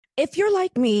If you're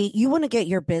like me, you want to get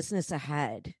your business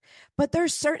ahead, but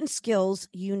there's certain skills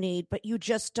you need, but you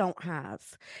just don't have.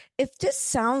 If this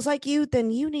sounds like you, then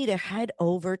you need to head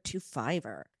over to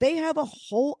Fiverr. They have a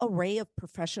whole array of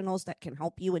professionals that can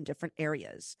help you in different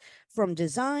areas, from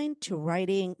design to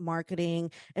writing,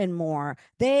 marketing, and more.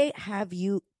 They have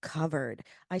you covered.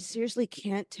 I seriously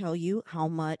can't tell you how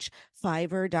much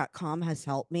Fiverr.com has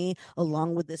helped me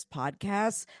along with this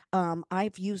podcast.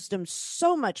 I've used them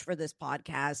so much for this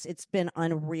podcast. It's been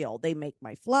unreal. They make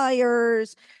my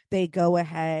flyers. They go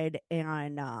ahead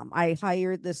and I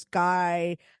hired this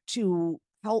guy to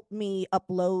help me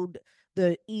upload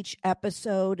the each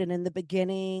episode, and in the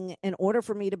beginning, in order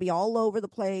for me to be all over the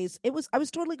place, I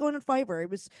was totally going on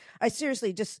Fiverr. I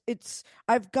seriously just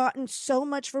I've gotten so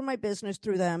much for my business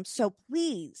through them. So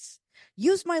please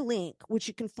use my link, which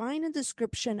you can find in the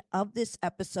description of this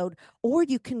episode, or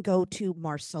you can go to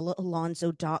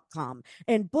marcellaalonso.com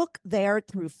and book there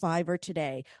through Fiverr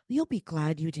today. You'll be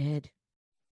glad you did.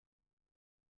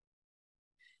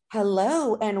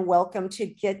 Hello and welcome to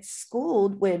Get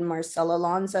Schooled with Marcella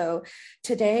Alonso.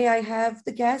 Today I have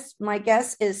my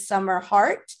guest is Summer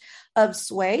Hart of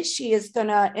Swaid. She is going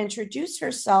to introduce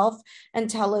herself and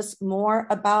tell us more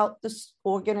about this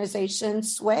organization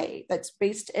Swaid that's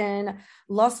based in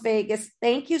Las Vegas.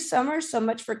 Thank you, Summer, so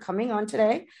much for coming on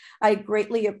today. I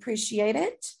greatly appreciate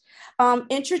it.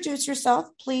 Introduce yourself.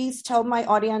 Please tell my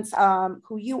audience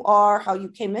who you are, how you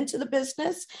came into the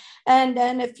business, and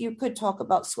then if you could talk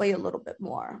about Sway a little bit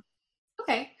more.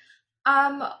 Okay.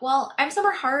 Well, I'm Summer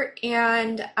Hart,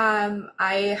 and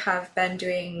I have been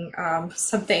doing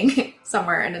something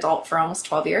somewhere in adult for almost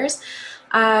 12 years.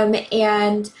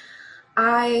 And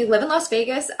I live in Las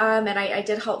Vegas, and I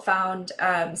did help found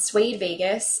Swaid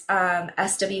Vegas,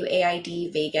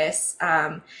 SWAID Vegas,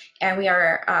 and we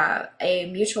are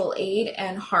a mutual aid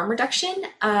and harm reduction,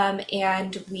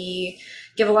 and we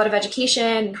give a lot of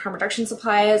education, harm reduction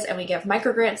supplies, and we give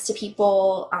microgrants to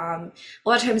people. A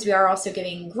lot of times we are also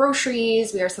giving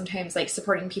groceries. We are sometimes like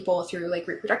supporting people through like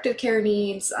reproductive care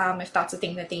needs, if that's a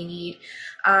thing that they need.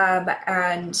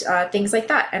 And things like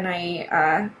that. And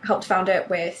I helped found it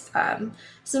with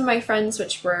some of my friends,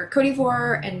 which were Cody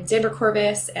Vore and Xander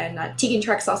Corvus, and Tegan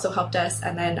Trex also helped us.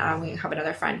 And then we have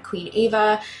another friend, Queen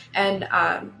Ava, and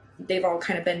they've all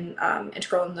kind of been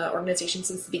integral in the organization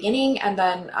since the beginning. And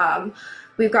then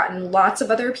we've gotten lots of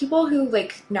other people who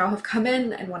like now have come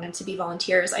in and wanted to be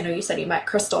volunteers. I know you said you met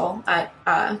Crystal at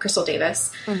Crystal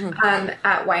Davis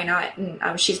at Why Not,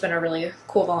 and she's been a really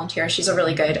cool volunteer. She's a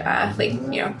really good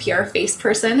PR face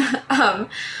person,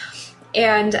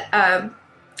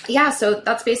 yeah. So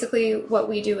that's basically what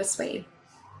we do with Swaid.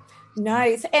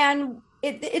 Nice, and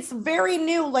it's very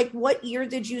new. Like, what year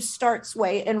did you start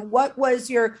Swaid, and what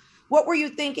were you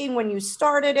thinking when you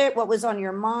started it? What was on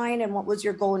your mind, and what was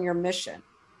your goal and your mission?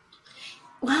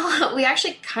 Well, we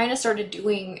actually kind of started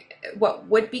doing what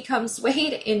would become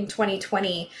Swaid in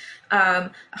 2020.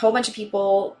 A whole bunch of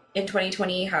people in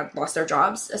 2020 have lost their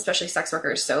jobs, especially sex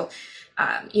workers. So,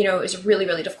 it was really,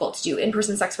 really difficult to do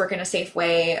in-person sex work in a safe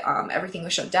way. Everything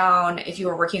was shut down. If you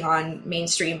were working on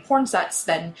mainstream porn sets,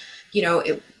 then,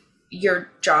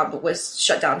 your job was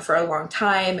shut down for a long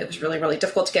time. It was really, really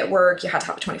difficult to get work. You had to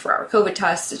have a 24-hour COVID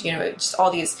test. Just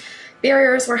all these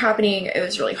barriers were happening. It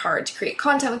was really hard to create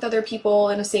content with other people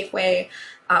in a safe way.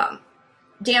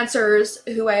 Dancers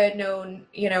who I had known,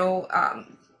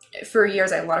 for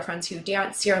years, I had a lot of friends who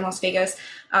danced here in Las Vegas.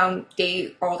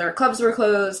 All their clubs were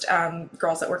closed.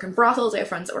 Girls that work in brothels, I have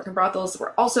friends that work in brothels,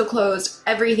 were also closed.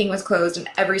 Everything was closed, and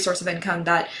every source of income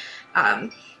that,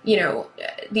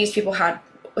 these people had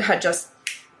just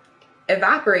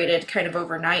evaporated kind of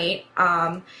overnight.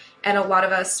 And a lot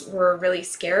of us were really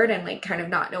scared and like kind of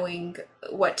not knowing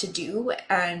what to do.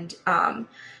 And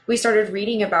we started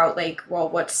reading about like, well,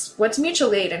 what's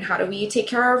mutual aid and how do we take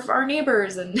care of our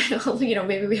neighbors? And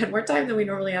maybe we had more time than we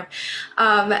normally have.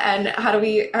 And how do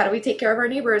we take care of our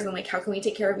neighbors, and like how can we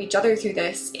take care of each other through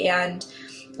this? And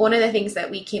one of the things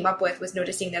that we came up with was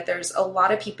noticing that there's a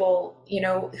lot of people,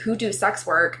 who do sex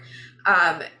work,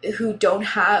 who don't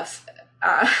have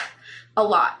a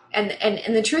lot. And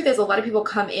the truth is, a lot of people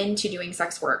come into doing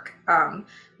sex work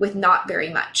with not very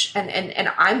much. And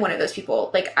I'm one of those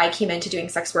people. Like, I came into doing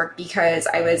sex work because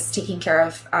I was taking care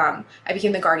of, I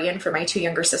became the guardian for my two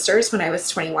younger sisters when I was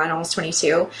 21, almost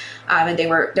 22. And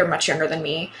they're much younger than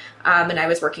me. And I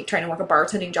was trying to work a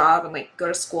bartending job and like go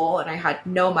to school, and I had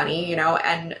no money,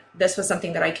 and this was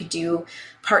something that I could do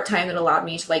part-time that allowed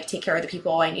me to like take care of the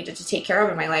people I needed to take care of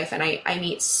in my life. And I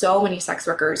meet so many sex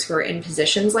workers who are in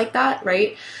positions like that,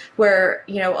 right? Where,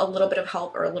 a little bit of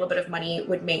help or a little bit of money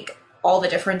would make all the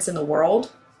difference in the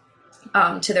world.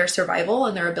 to their survival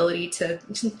and their ability to,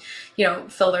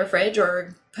 fill their fridge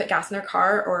or put gas in their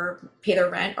car or pay their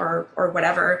rent or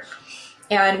whatever.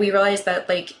 And we realized that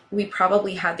like we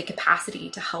probably had the capacity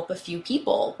to help a few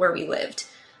people where we lived,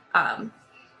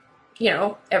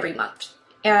 every month.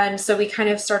 And so we kind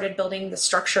of started building the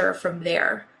structure from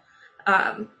there.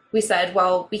 We said,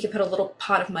 well, we could put a little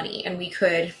pot of money and we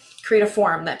could create a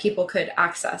form that people could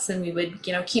access, and we would,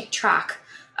 keep track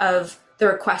of the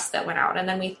requests that went out. And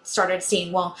then we started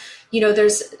seeing, well,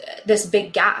 there's this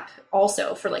big gap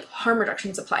also for like harm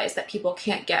reduction supplies that people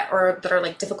can't get or that are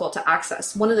like difficult to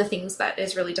access. One of the things that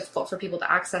is really difficult for people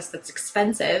to access that's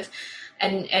expensive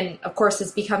and of course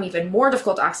has become even more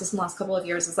difficult to access in the last couple of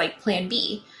years is like Plan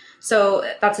B. So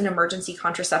that's an emergency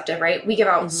contraceptive, right? We give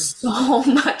out so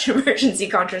much emergency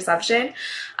contraception.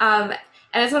 And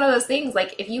it's one of those things,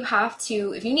 like if you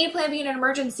need Plan B in an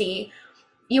emergency,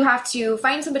 you have to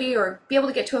find somebody or be able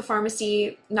to get to a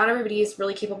pharmacy. Not everybody is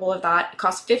really capable of that. It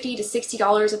costs $50 to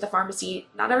 $60 at the pharmacy.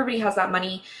 Not everybody has that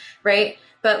money, right?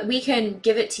 But we can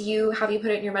give it to you, have you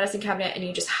put it in your medicine cabinet, and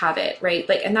you just have it, right?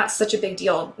 Like, and that's such a big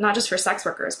deal, not just for sex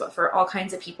workers, but for all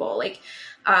kinds of people. Like,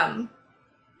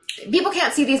 people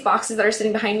can't see these boxes that are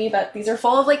sitting behind me, but these are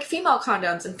full of like female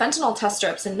condoms and fentanyl test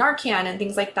strips and Narcan and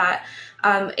things like that.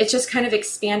 It's just kind of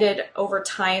expanded over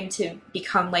time to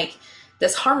become like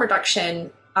this harm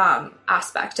reduction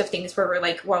aspect of things where we're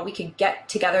like, well, we can get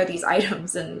together these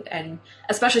items and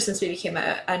especially since we became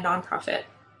a nonprofit.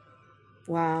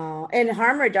 Wow. And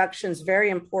harm reduction is very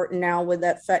important now with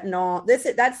that fentanyl.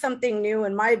 That's something new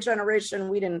in my generation.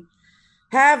 We didn't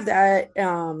have that.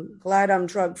 Glad I'm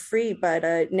drug free,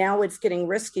 but now it's getting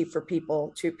risky for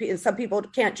people and some people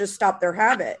can't just stop their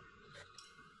habit.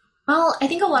 Well, I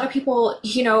think a lot of people,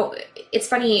 it's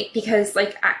funny because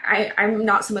like I'm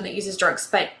not someone that uses drugs,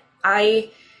 but I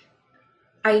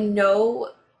know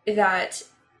that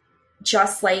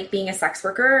just like being a sex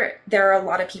worker, there are a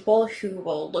lot of people who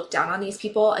will look down on these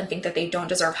people and think that they don't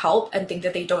deserve help and think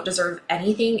that they don't deserve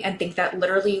anything and think that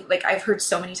literally, like I've heard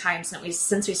so many times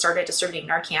since we started distributing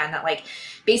Narcan that like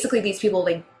basically these people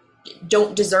like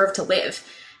don't deserve to live.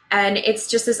 And it's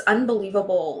just this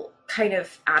unbelievable kind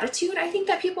of attitude I think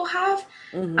that people have,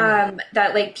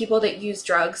 that like people that use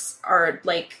drugs are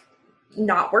like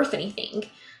not worth anything.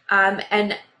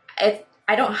 And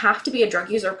I don't have to be a drug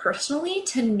user personally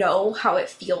to know how it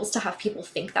feels to have people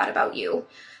think that about you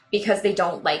because they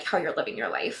don't like how you're living your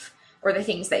life or the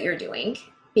things that you're doing.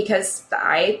 Because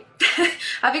I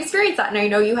have experienced that, and I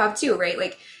know you have too, right?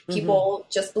 Like people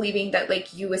just believing that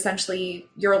like you essentially,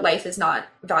 your life is not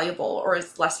valuable or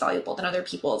is less valuable than other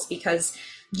people's because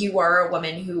you are a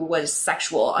woman who was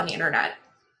sexual on the internet.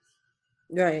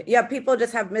 Right. Yeah. People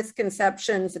just have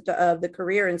misconceptions of the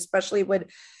career, and especially with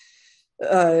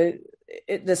the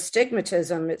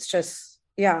stigmatism. It's just,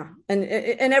 yeah. And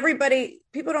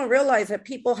people don't realize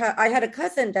that I had a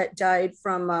cousin that died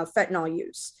from fentanyl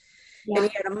use. Yeah.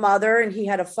 And he had a mother and he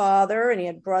had a father and he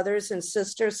had brothers and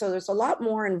sisters. So there's a lot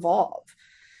more involved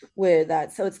with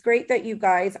that. So it's great that you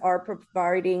guys are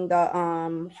providing the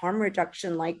harm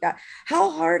reduction like that. How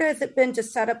hard has it been to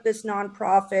set up this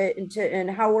nonprofit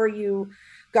and how are you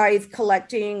guys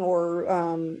collecting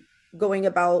or going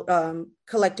about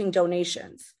collecting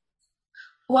donations?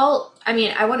 Well, I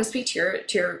mean, I want to speak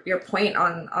to your point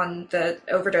on the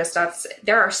overdose deaths.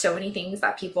 There are so many things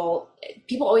that people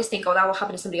always think, oh, that will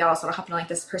happen to somebody else. That'll happen to like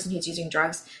this person who's using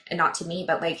drugs and not to me.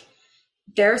 But like,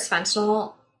 there's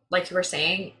fentanyl, like you were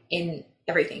saying, in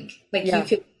everything. Like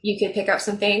you could pick up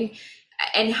something,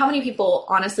 and how many people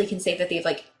honestly can say that they've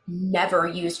like never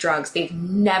used drugs? They've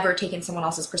never taken someone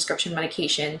else's prescription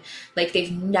medication. Like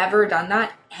they've never done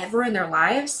that ever in their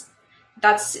lives.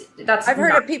 That's I've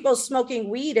heard of people smoking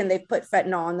weed and they've put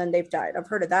fentanyl and then they've died. I've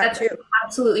heard of that too.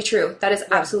 Absolutely true. That is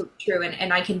absolutely true.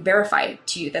 And I can verify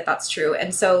to you that that's true.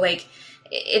 And so like,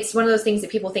 it's one of those things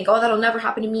that people think, oh, that'll never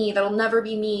happen to me. That'll never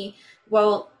be me.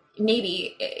 Well,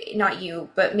 maybe not you,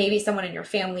 but maybe someone in your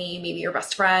family, maybe your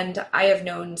best friend. I have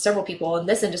known several people in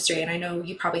this industry, and I know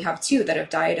you probably have too, that have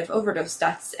died of overdose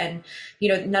deaths. And,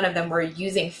 none of them were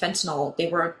using fentanyl. They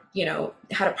were,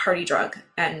 had a party drug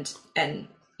and,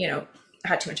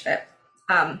 had too much of it.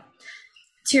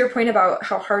 To your point about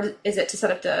how hard is it to set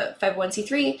up the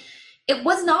 501c3, it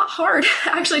was not hard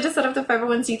actually to set up the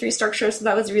 501c3 structure. So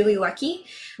that was really lucky.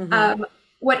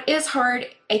 What is hard,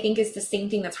 I think, is the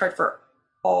same thing that's hard for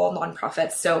all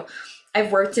nonprofits. So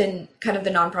I've worked in kind of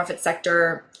the nonprofit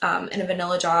sector in a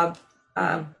vanilla job,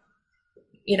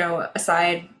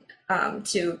 aside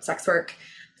to sex work.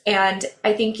 And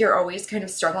I think you're always kind of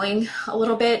struggling a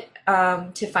little bit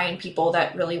to find people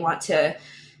that really want to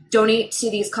donate to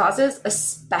these causes,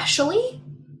 especially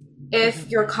if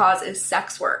your cause is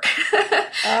sex work.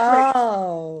 Right.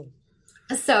 Oh.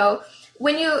 So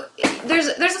when you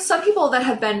there's some people that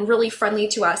have been really friendly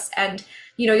to us, and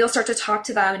you'll start to talk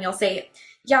to them and you'll say,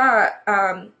 yeah,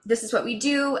 this is what we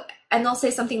do, and they'll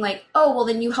say something like, oh, well,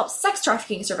 then you help sex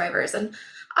trafficking survivors. And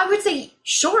I would say,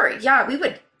 sure, yeah, we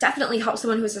would definitely help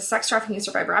someone who's a sex trafficking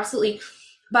survivor, absolutely.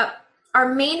 But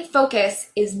our main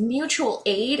focus is mutual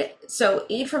aid, so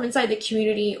aid from inside the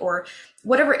community, or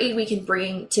whatever aid we can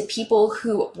bring to people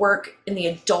who work in the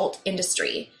adult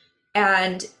industry.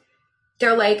 And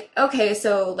they're like, okay,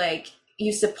 so like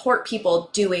you support people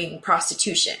doing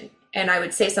prostitution. And I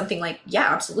would say something like,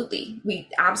 yeah, absolutely. We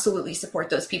absolutely support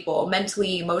those people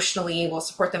mentally, emotionally. We'll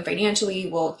support them financially.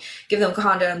 We'll give them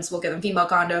condoms. We'll give them female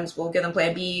condoms. We'll give them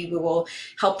Plan B. We will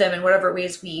help them in whatever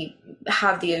ways we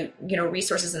have the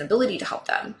resources and ability to help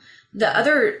them. The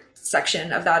other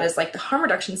section of that is like the harm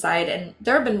reduction side. And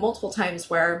there have been multiple times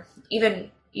where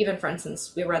even for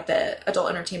instance, we were at the Adult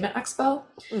Entertainment Expo,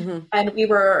 and we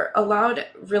were allowed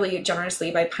really generously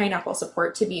by Pineapple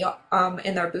Support to be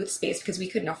in their booth space because we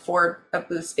couldn't afford a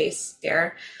booth space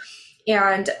there.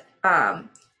 And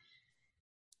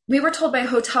we were told by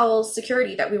hotel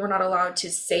security that we were not allowed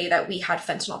to say that we had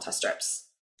fentanyl test strips.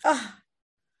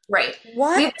 Right.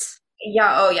 What?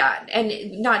 Yeah. Oh, yeah.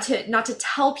 And not to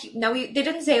tell people. Now, they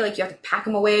didn't say like you have to pack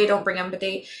them away, don't bring them, but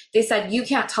they said you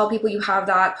can't tell people you have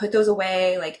that. Put those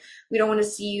away. Like, we don't want to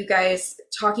see you guys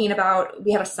talking about.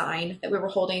 We had a sign that we were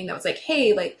holding that was like,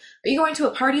 "Hey, like, are you going to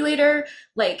a party later?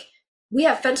 Like, we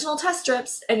have fentanyl test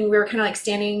strips," and we were kind of like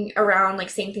standing around, like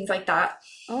saying things like that.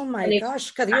 Oh my gosh!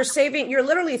 Because you're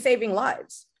literally saving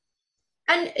lives.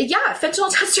 And yeah,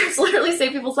 fentanyl test strips literally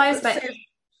save people's lives. But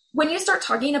when you start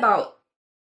talking about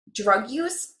drug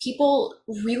use, people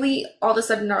really all of a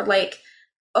sudden are like,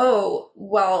 oh,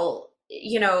 well,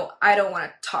 I don't want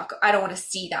to talk. I don't want to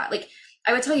see that. Like,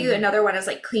 I would tell you another one is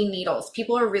like clean needles.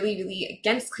 People are really, really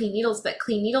against clean needles, but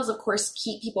clean needles, of course,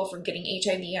 keep people from getting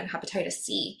HIV and hepatitis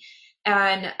C.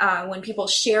 And when people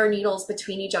share needles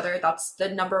between each other, that's the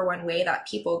number one way that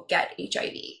people get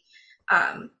HIV.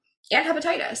 And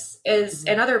hepatitis is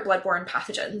and other bloodborne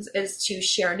pathogens is to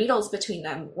share needles between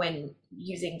them when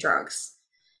using drugs.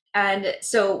 And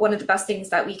so one of the best things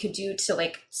that we could do to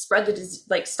like stop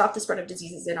the spread of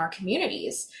diseases in our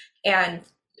communities and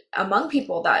among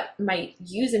people that might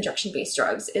use injection-based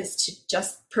drugs is to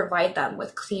just provide them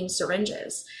with clean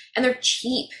syringes. And they're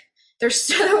cheap. They're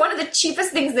one of the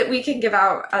cheapest things that we can give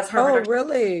out as harm reduction. Oh,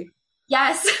 really?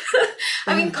 Yes.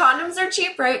 I mean, condoms are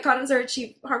cheap, right? Condoms are a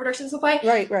cheap harm reduction supply.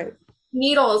 Right.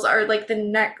 Needles are like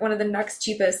one of the next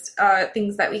cheapest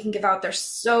things that we can give out. They're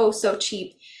so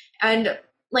cheap. And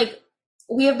like,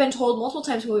 we have been told multiple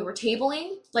times when we were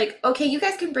tabling, like, okay, you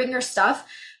guys can bring your stuff,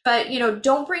 but,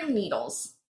 don't bring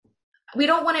needles. We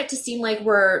don't want it to seem like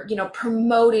we're,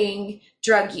 promoting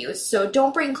drug use. So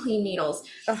don't bring clean needles.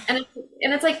 And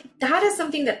it's like, that is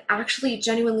something that actually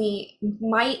genuinely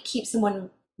might keep someone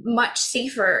much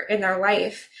safer in their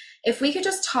life. If we could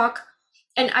just talk,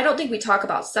 and I don't think we talk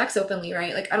about sex openly,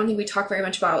 right? Like, I don't think we talk very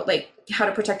much about like how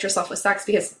to protect yourself with sex,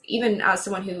 because even as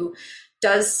someone who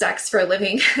does sex for a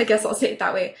living, I guess I'll say it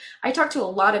that way, I talk to a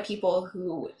lot of people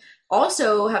who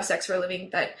also have sex for a living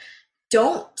that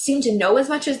don't seem to know as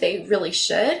much as they really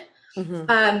should.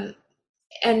 And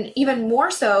even more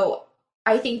so,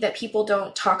 I think that people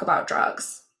don't talk about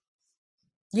drugs.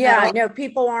 Yeah,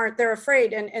 people they're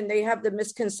afraid, and they have the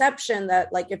misconception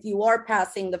that like if you are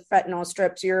passing the fentanyl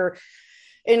strips, you're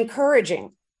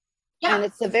encouraging. Yeah. And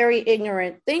it's a very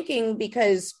ignorant thinking,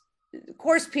 because of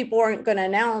course people aren't going to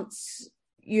announce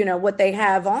what they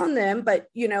have on them, but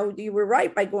you were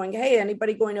right by going, hey,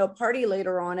 anybody going to a party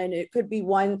later on, and it could be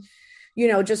one,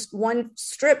 just one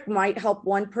strip might help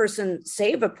one person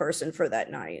save a person for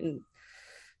that night. And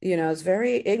it's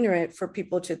very ignorant for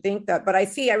people to think that. But I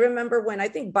remember when I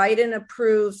think Biden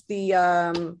approved the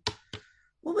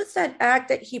what was that act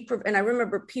that and I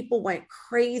remember people went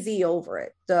crazy over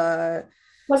it.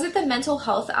 Was it the Mental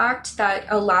Health Act that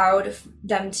allowed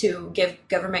them to give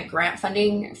government grant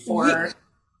funding for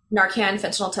Narcan,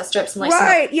 fentanyl test strips? And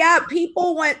right. Yeah.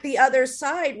 People went the other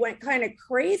side, went kind of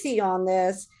crazy on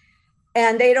this.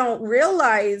 And they don't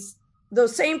realize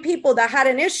those same people that had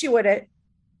an issue with it,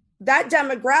 that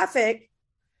demographic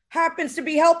happens to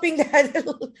be helping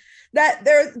that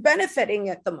they're benefiting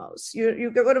it the most.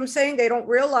 You get what I'm saying? They don't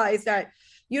realize that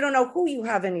you don't know who you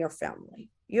have in your family.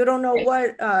 You don't know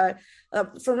what,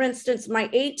 for instance, my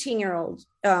 18-year-old,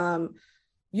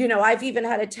 I've even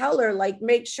had to tell her, like,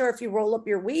 make sure if you roll up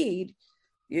your weed,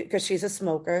 because she's a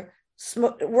smoker,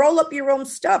 roll up your own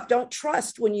stuff. Don't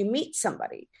trust when you meet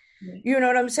somebody. You know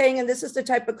what I'm saying? And this is the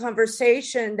type of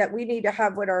conversation that we need to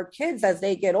have with our kids as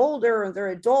they get older and they're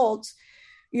adults,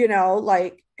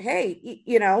 like, hey,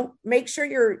 make sure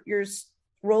you're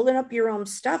rolling up your own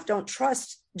stuff. Don't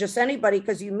trust just anybody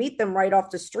because you meet them right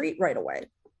off the street right away.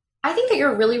 I think that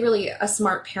you're really, really a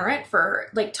smart parent for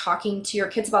like talking to your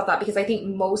kids about that because I think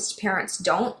most parents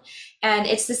don't. And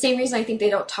it's the same reason I think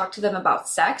they don't talk to them about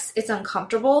sex. It's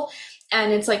uncomfortable.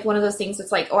 And it's like one of those things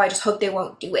that's like, oh, I just hope they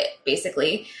won't do it,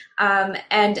 basically.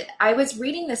 And I was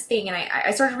reading this thing and I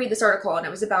started to read this article and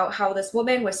it was about how this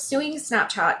woman was suing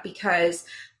Snapchat because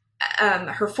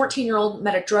her 14-year-old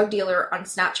met a drug dealer on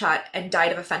Snapchat and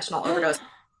died of a fentanyl overdose.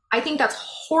 I think that's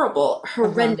horrible,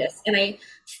 horrendous. And I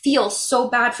feel so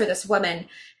bad for this woman.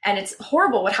 And it's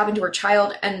horrible what happened to her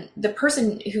child. And the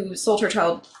person who sold her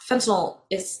child fentanyl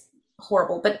is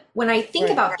horrible. But when I think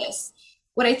about this,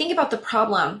 when I think about the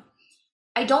problem,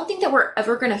 I don't think that we're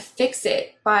ever going to fix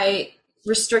it by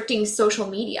restricting social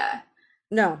media.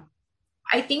 No.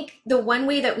 I think the one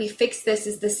way that we fix this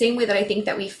is the same way that I think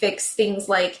that we fix things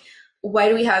like why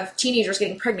do we have teenagers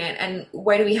getting pregnant and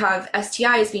why do we have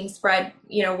STIs being spread,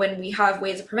 when we have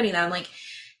ways of preventing them. Like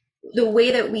the way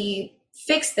that we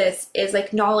fix this is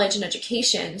like knowledge and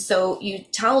education. So you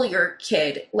tell your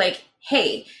kid like,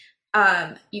 hey,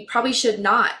 you probably should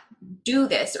not do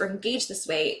this or engage this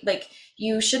way. Like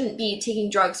you shouldn't be taking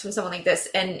drugs from someone like this,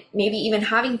 and maybe even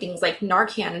having things like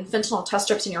Narcan and fentanyl test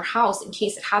strips in your house in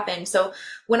case it happened. So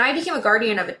when I became a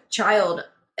guardian of a child,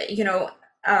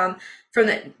 from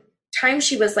the time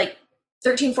she was like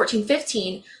 13, 14,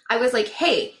 15, I was like,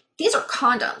 hey, these are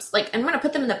condoms. Like, I'm going to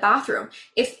put them in the bathroom.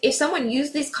 If someone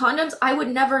used these condoms, I would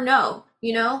never know,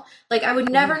 like I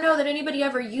would never know that anybody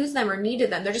ever used them or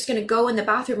needed them. They're just going to go in the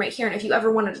bathroom right here. And if you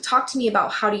ever wanted to talk to me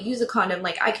about how to use a condom,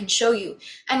 like I can show you.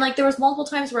 And like, there was multiple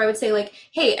times where I would say like,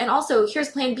 hey, and also here's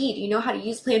plan B. Do you know how to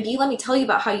use plan B? Let me tell you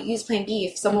about how you use plan B.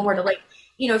 If someone were to like,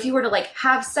 if you were to like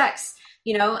have sex,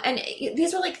 and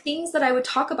these were like things that I would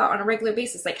talk about on a regular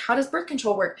basis. Like, how does birth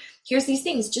control work? Here's these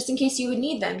things just in case you would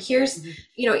need them. Here's,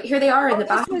 here they are in the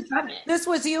bathroom cabinet. This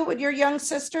was you with your young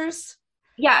sisters?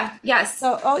 Yeah. Yes.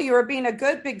 So, you were being a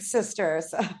good big sister.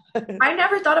 So. I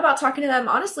never thought about talking to them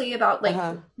honestly about like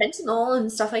fentanyl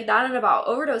and stuff like that and about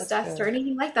overdose deaths or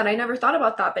anything like that. I never thought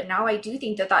about that, but now I do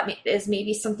think that is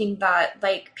maybe something that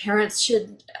like parents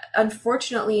should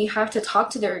unfortunately have to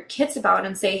talk to their kids about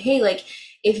and say, hey, like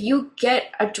if you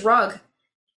get a drug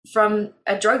from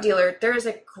a drug dealer, there is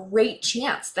a great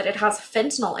chance that it has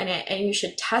fentanyl in it, and you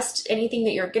should test anything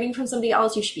that you're getting from somebody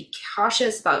else. You should be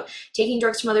cautious about taking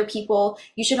drugs from other people.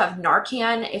 You should have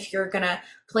Narcan if you're gonna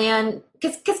plan,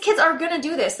 because kids are gonna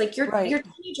do this. Like your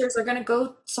teenagers are gonna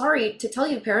go, sorry to tell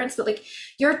you parents, but like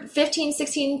your 15,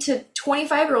 16 to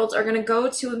 25-year-olds are gonna go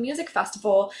to a music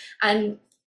festival and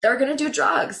they're gonna do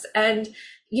drugs, and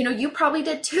you probably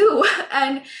did too.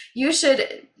 And you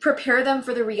should prepare them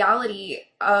for the reality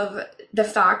of the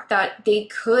fact that they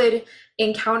could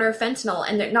encounter fentanyl,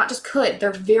 and they're not just could,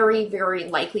 they're very, very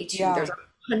likely to. Yeah. There's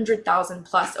 100,000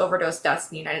 plus overdose deaths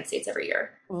in the United States every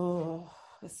year. Oh,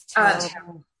 that's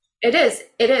terrible. It is.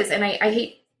 And I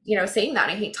hate, saying that.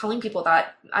 I hate telling people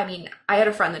that. I mean, I had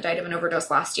a friend that died of an overdose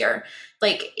last year.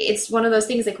 Like, it's one of those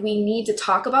things, like, we need to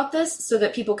talk about this so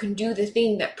that people can do the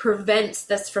thing that prevents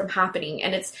this from happening.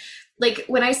 And it's like,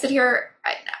 when I sit here,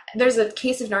 there's a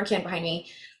case of Narcan behind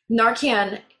me.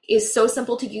 Narcan is so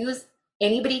simple to use.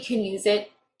 Anybody can use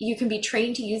it. You can be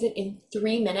trained to use it in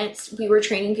 3 minutes. We were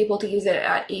training people to use it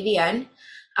at AVN.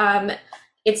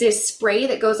 It's a spray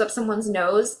that goes up someone's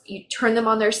nose. You turn them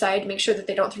on their side, make sure that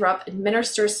they don't throw up,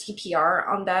 administer CPR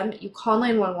on them. You call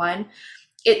 911.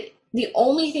 The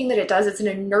only thing that it does, it's an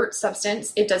inert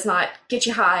substance. It does not get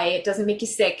you high. It doesn't make you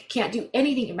sick. Can't do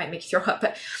anything. It might make you throw up,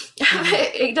 but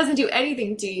it doesn't do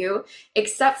anything to you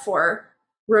except for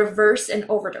reverse an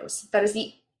overdose. That is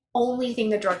the only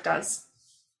thing the drug does.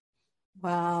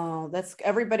 Wow.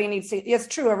 Everybody needs to, it's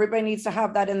true. Everybody needs to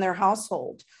have that in their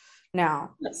household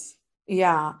now. Yes.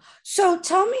 Yeah. So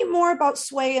tell me more about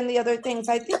Sway and the other things.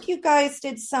 I think you guys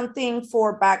did something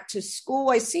for back to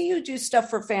school. I see you do stuff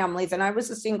for families, and I was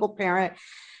a single parent,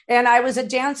 and I was a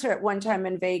dancer at one time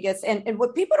in Vegas. And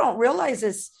what people don't realize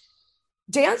is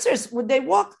dancers, when they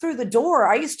walk through the door,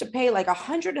 I used to pay like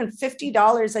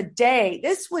 $150 a day.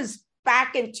 This was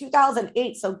back in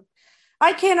 2008. So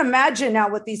I can't imagine now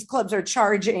what these clubs are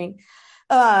charging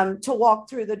to walk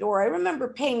through the door. I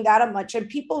remember paying that much, and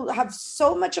people have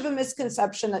so much of a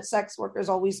misconception that sex workers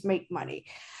always make money.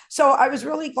 So I was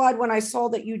really glad when I saw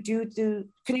that you do.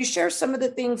 Can you share some of the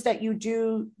things that you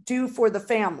do for the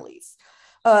families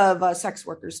of sex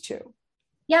workers too?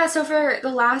 Yeah, so for the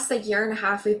last like year and a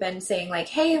half, we've been saying like,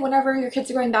 hey, whenever your kids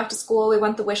are going back to school, we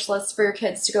want the wish list for your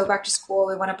kids to go back to school.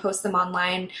 We want to post them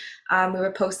online. We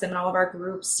would post them in all of our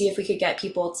groups, see if we could get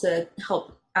people to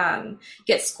help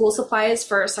get school supplies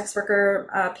for sex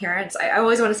worker parents. I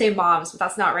always want to say moms, but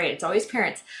that's not right. It's always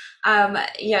parents.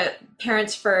 Yeah,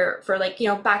 parents for like,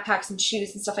 backpacks and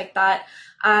shoes and stuff like that.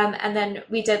 And then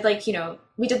we did like,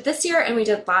 we did this year and we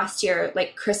did last year,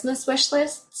 like Christmas wish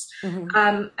lists.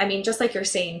 Mm-hmm. I mean, just like you're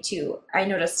saying too, I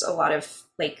noticed a lot of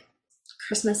like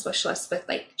Christmas wish lists with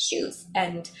like shoes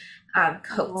and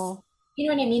coats. Oh. You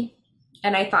know what I mean?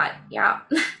 And I thought, yeah,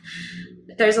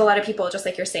 there's a lot of people, just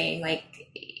like you're saying, like,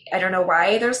 I don't know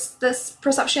why there's this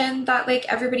perception that like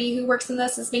everybody who works in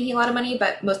this is making a lot of money,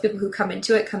 but most people who come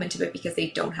into it because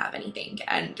they don't have anything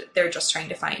and they're just trying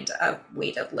to find a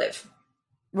way to live.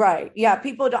 Right. Yeah.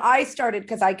 I started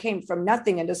because I came from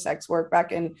nothing into sex work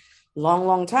back in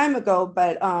long time ago.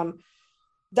 But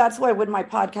that's why with my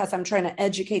podcast, I'm trying to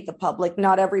educate the public.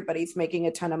 Not everybody's making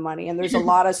a ton of money. And there's a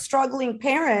lot of struggling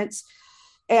parents.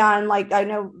 And like, I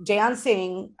know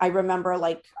dancing, I remember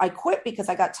like I quit because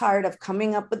I got tired of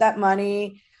coming up with that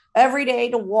money every day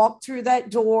to walk through that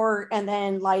door. And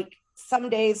then like some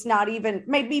days not even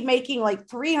maybe making like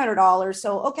 $300.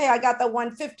 So, okay, I got the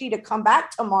 150 to come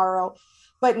back tomorrow,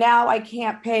 but now I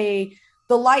can't pay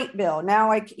the light bill.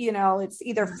 Now it's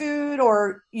either food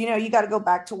or, you got to go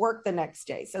back to work the next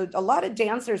day. So a lot of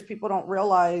dancers, people don't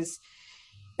realize,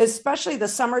 especially the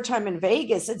summertime in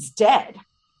Vegas, it's dead.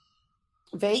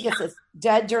 Vegas is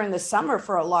dead during the summer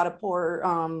for a lot of poor,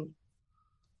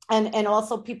 and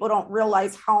also people don't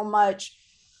realize how much,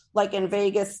 like in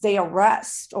Vegas, they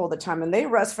arrest all the time, and they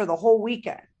arrest for the whole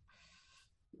weekend.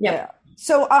 Yeah.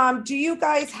 So, do you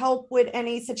guys help with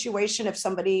any situation if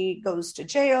somebody goes to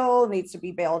jail, needs to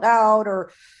be bailed out,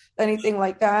 or anything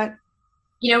like that?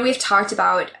 We've talked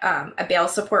about a bail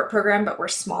support program, but we're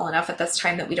small enough at this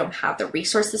time that we don't have the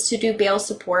resources to do bail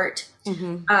support.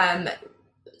 Mm-hmm.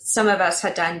 Some of us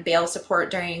had done bail support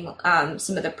during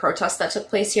some of the protests that took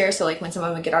place here. So like when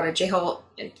someone would get out of jail,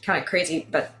 it's kind of crazy,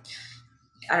 but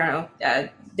I don't know.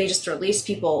 They just released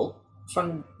people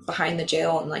from behind the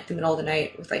jail in like the middle of the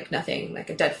night with like nothing, like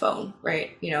a dead phone,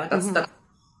 right?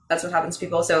 That's what happens to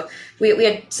people. So we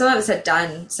had, some of us had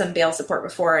done some bail support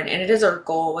before, and it is our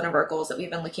goal, one of our goals that we've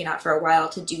been looking at for a while,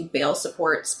 to do bail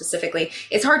support specifically.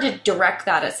 It's hard to direct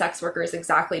that at sex workers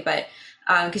exactly, but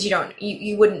because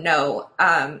you wouldn't know,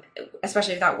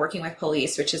 especially without working with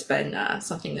police, which has been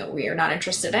something that we are not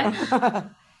interested in.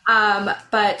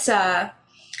 But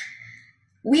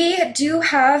we do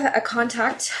have a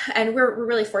contact, and we're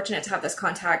really fortunate to have this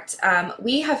contact.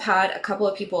 We have had a couple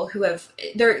of people who have,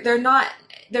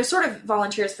 they're sort of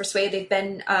volunteers for Swaid. They've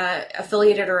been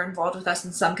affiliated or involved with us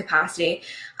in some capacity.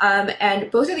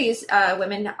 And both of these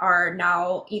women are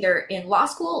now either in law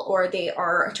school or they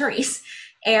are attorneys.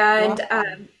 And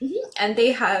and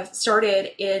they have started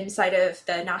inside of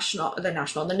the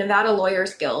Nevada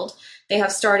Lawyers Guild. They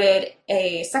have started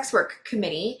a sex work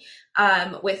committee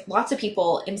with lots of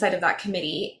people inside of that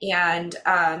committee. And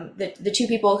the two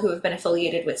people who have been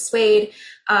affiliated with Swaid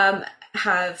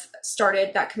have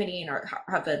started that committee and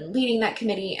have been leading that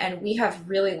committee. And we have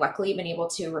really luckily been able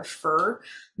to refer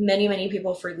many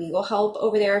people for legal help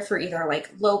over there for either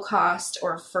like low cost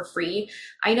or for free.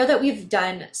 I know that we've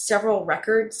done several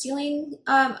record sealing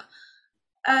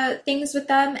things with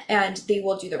them, and they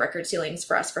will do the record sealings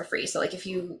for us for free. So like if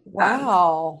you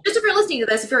just if you're listening to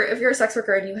this, if you're a sex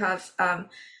worker and you have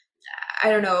I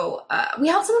don't know, we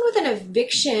have someone with an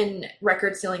eviction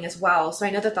record sealing as well, so I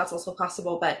know that that's also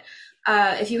possible. But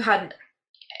if you had,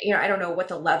 I don't know what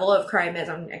the level of crime is.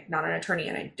 I'm not an attorney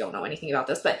and I don't know anything about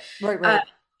this, but Right.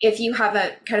 If you have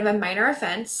a kind of a minor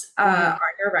offense on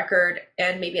your record,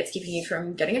 and maybe it's keeping you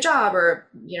from getting a job or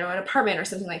an apartment or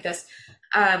something like this,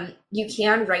 you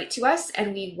can write to us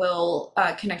and we will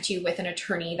connect you with an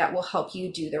attorney that will help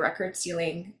you do the record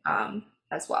sealing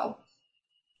as well.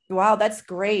 Wow, that's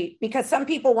great, because some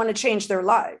people want to change their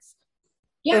lives.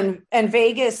 Yeah. And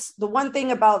Vegas, the one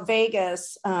thing about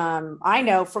Vegas, I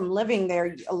know from living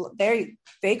there,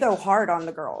 they go hard on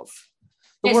the girls.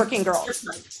 The working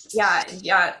girls.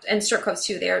 Yeah. And strip clubs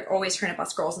too. They're always trying to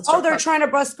bust girls in strip clubs. Oh, they're trying to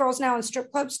bust girls now in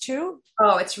strip clubs too?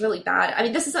 Oh, it's really bad. I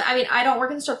mean, I don't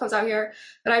work in strip clubs out here,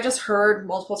 but I've just heard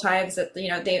multiple times that,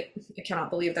 I cannot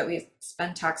believe that we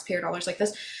spend taxpayer dollars like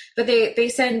this, but they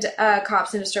send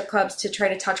cops into strip clubs to try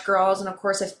to touch girls. And of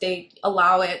course, if they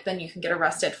allow it, then you can get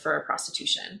arrested for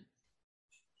prostitution.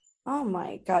 Oh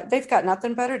my God. They've got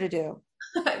nothing better to do.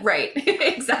 Right.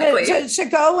 Exactly. To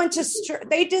go into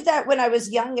they did that when I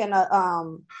was young in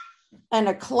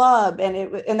a club,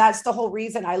 and that's the whole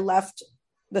reason I left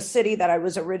the city that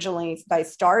I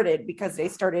started, because they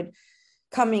started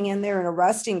coming in there and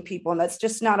arresting people. And that's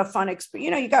just not a fun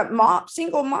experience. You got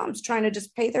single moms trying to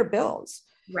just pay their bills,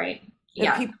 Right. and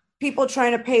Yeah. people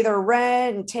trying to pay their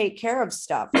rent and take care of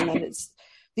stuff. And then it's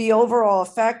the overall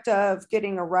effect of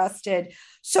getting arrested.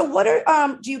 So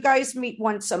do you guys meet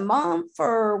once a month,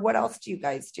 or what else do you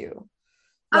guys do?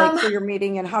 Like Um, for your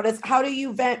meeting, and how do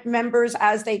you vet members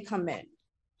as they come in?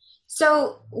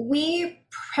 so we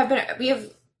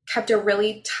have kept a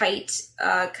really tight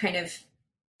kind of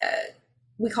uh,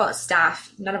 we call it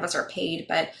staff. None of us are paid,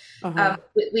 but Uh-huh.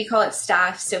 we call it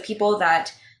staff. So people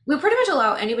that we pretty much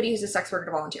allow anybody who's a sex worker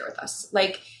to volunteer with us.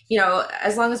 Like,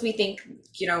 as long as we think,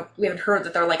 we haven't heard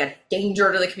that they're like a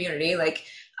danger to the community, like,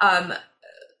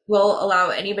 we'll allow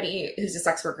anybody who's a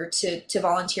sex worker to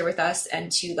volunteer with us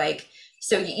and to like,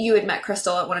 so you had met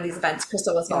Crystal at one of these events.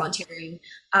 Crystal was Yeah. volunteering,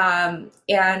 and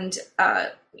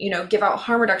give out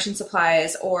harm reduction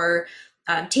supplies or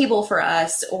table for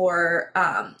us or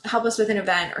help us with an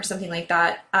event or something like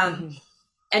that. Mm-hmm.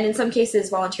 And in some cases,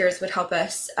 volunteers would help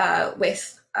us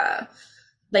with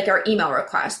like our email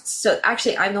requests. So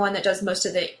actually, I'm the one that does most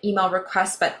of the email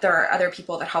requests, but there are other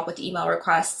people that help with the email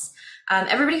requests.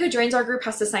 Everybody who joins our group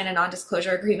has to sign a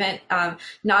non-disclosure agreement,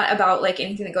 not about like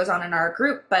anything that goes on in our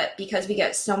group, but because we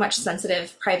get so much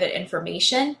sensitive private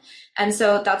information. And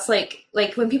so that's like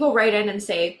when people write in and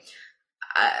say,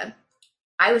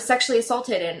 I was sexually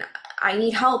assaulted and I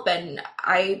need help and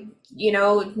I,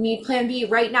 need plan B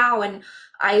right now. And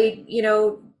I,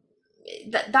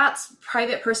 that's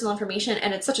private personal information,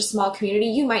 and it's such a small community,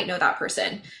 you might know that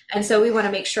person. And so we want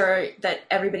to make sure that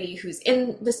everybody who's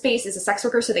in the space is a sex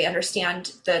worker, so they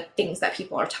understand the things that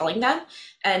people are telling them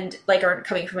and like are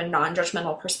coming from a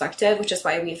non-judgmental perspective, which is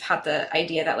why we've had the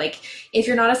idea that like, if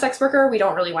you're not a sex worker, we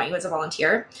don't really want you as a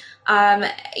volunteer. And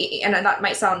that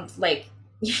might sound like,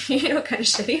 kind of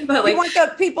shitty, but like, You want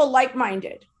the people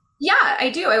like-minded. yeah, I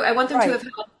do. I want them Right. to have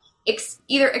had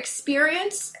either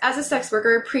experience as a sex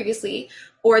worker previously,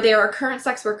 or they are a current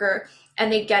sex worker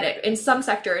and they get it in some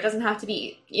sector. It doesn't have to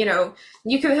be,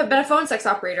 you could have been a phone sex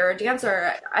operator, a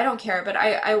dancer. I don't care, but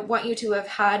I want you to have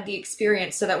had the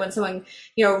experience so that when someone,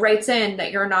 writes in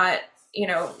that you're not,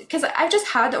 because I've just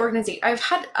had I've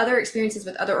had other experiences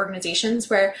with other organizations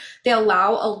where they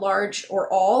allow a large or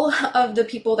all of the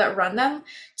people that run them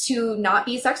to not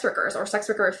be sex workers or sex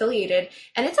worker affiliated.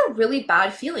 And it's a really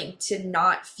bad feeling to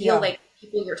not feel like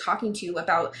people you're talking to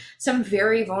about some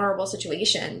very vulnerable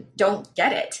situation don't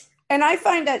get it. And I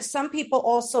find that some people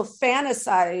also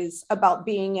fantasize about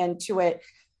being into it,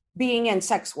 being in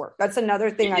sex work. That's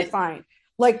another thing I find.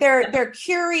 Like they're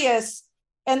curious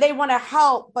and they want to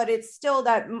help, but it's still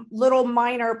that little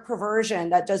minor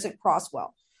perversion that doesn't cross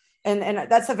well. And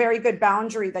that's a very good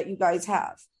boundary that you guys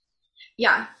have.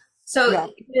 Yeah.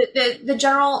 So the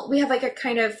general, we have like a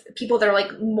kind of people that are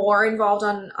like more involved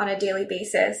on a daily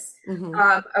basis,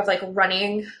 of like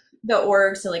running the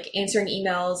org. So like answering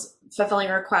emails, fulfilling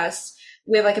requests.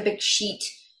 We have like a big sheet,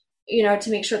 to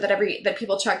make sure that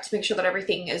people check to make sure that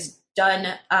everything is done.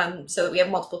 So that we have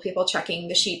multiple people checking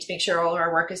the sheet to make sure all of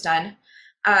our work is done.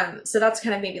 So that's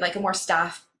kind of maybe like a more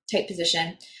staff type position.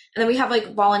 And then we have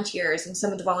like volunteers, and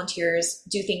some of the volunteers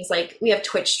do things like we have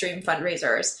Twitch stream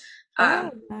fundraisers.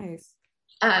 Nice.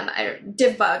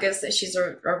 Divbug she's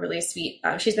a really sweet,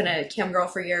 she's been a cam girl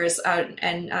for years,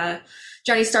 and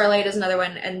Johnny Starlight is another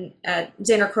one, and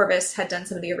Xander Corbis had done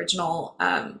some of the original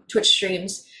Twitch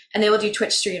streams, and they will do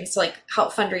Twitch streams to like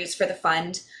help fundraise for the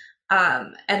fund.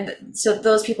 And so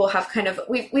those people have kind of,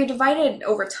 we've divided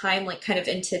over time, like kind of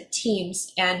into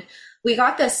teams, and we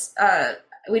got this,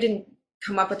 we didn't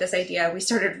come up with this idea. We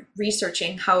started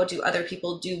researching how do other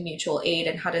people do mutual aid,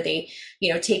 and how do they,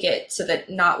 take it so that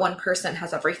not one person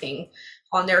has everything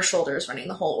on their shoulders running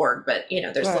the whole org, but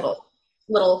there's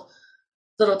little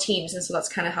teams. And so that's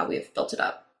kind of how we've built it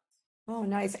up. Oh,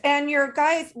 nice. And your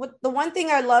guys, the one thing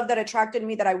I love that attracted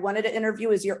me that I wanted to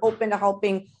interview is you're open to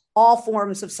helping all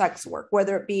forms of sex work,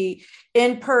 whether it be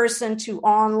in person to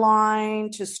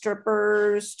online to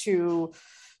strippers to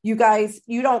you guys.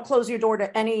 You don't close your door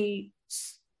to any,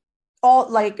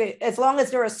 as long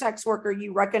as they're a sex worker,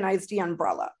 you recognize the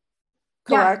umbrella.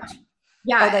 Correct?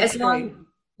 Yeah. Oh, that's great.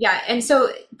 Yeah. And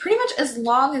so pretty much as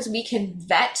long as we can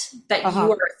vet that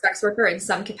you are a sex worker in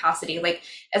some capacity, like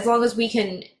as long as we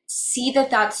can see that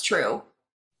that's true.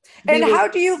 And how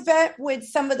do you vet with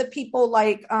some of the people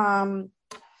like, how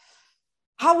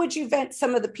would you vet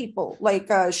some of the people like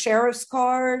sheriff's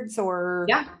cards or?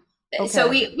 Yeah. Okay. So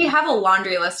we have a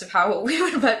laundry list of how we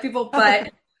would vet people,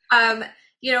 but,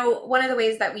 one of the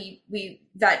ways that we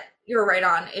vet you're right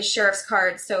on is sheriff's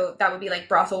cards. So that would be like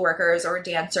brothel workers or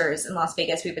dancers in Las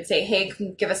Vegas. We would say, hey,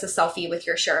 give us a selfie with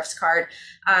your sheriff's card,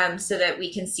 so that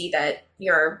we can see that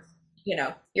you're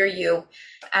you.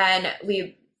 And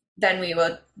we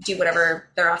will do whatever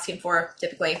they're asking for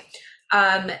typically.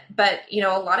 But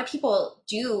a lot of people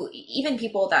do, even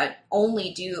people that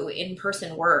only do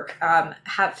in-person work,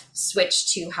 have switched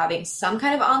to having some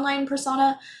kind of online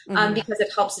persona, because it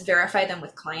helps verify them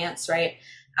with clients, right?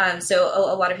 So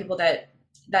a lot of people that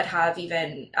have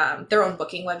even their own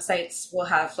booking websites will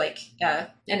have like an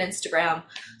Instagram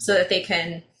so that they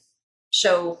can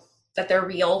show that they're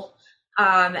real.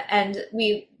 And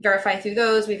we verify through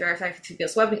those. We verify through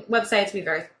those websites. We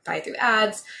verify through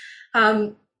ads.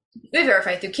 We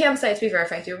verify through campsites, we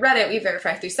verify through Reddit, we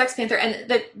verify through Sex Panther.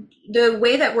 And the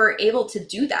way that we're able to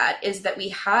do that is that we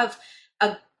have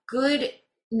a good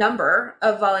number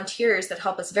of volunteers that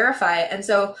help us verify. And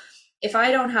so if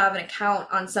I don't have an account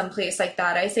on some place like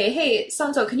that, I say, hey,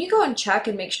 so-and-so, can you go and check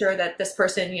and make sure that this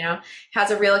person, has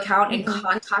a real account, and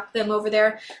contact them over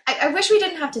there? I wish we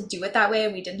didn't have to do it that way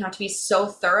and we didn't have to be so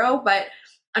thorough, but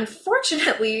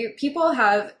unfortunately, people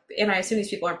have, and I assume these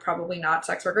people are probably not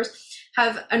sex workers,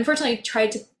 have unfortunately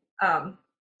tried to,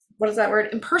 what is that word?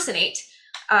 Impersonate.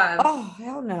 Oh,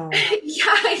 hell no.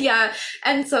 Yeah.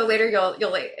 And so later you'll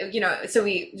so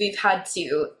we've had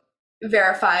to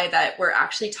verify that we're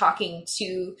actually talking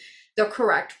to the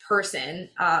correct person,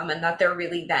 and that they're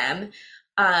really them.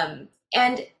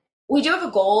 And we do have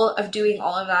a goal of doing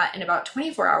all of that in about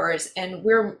 24 hours, and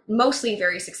we're mostly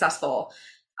very successful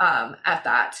at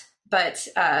that. But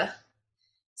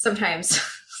sometimes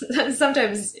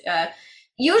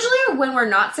usually when we're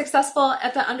not successful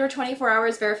at the under 24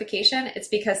 hours verification, it's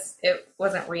because it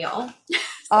wasn't real.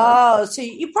 So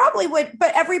you probably would,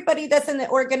 but everybody that's in the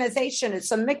organization, it's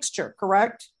a mixture,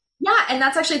 correct? Yeah, and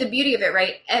that's actually the beauty of it,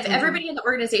 right? If everybody in the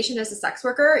organization is a sex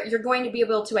worker, you're going to be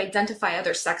able to identify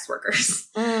other sex workers.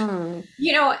 That's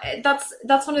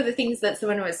one of the things that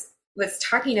someone was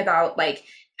talking about, like,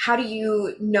 how do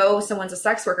you know someone's a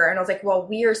sex worker? And I was like, well,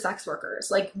 we are sex workers.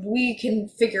 Like, we can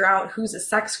figure out who's a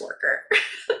sex worker,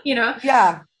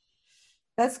 Yeah,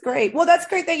 that's great. Well, that's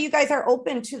great that you guys are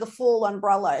open to the full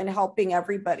umbrella and helping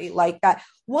everybody like that.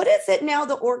 What is it now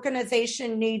the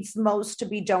organization needs most to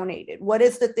be donated? What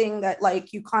is the thing that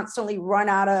like you constantly run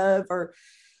out of, or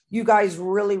you guys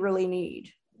really, really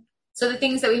need? So the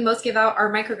things that we most give out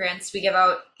are microgrants. We give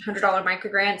out $100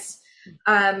 microgrants.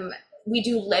 We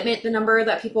do limit the number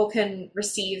that people can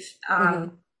receive,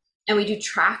 and we do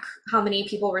track how many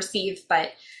people receive.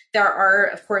 But there are,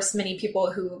 of course, many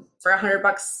people who, for $100,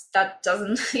 that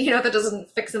doesn't, that doesn't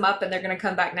fix them up, and they're going to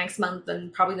come back next month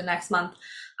and probably the next month,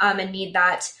 and need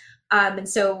that. And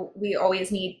so we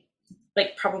always need,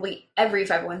 like, probably every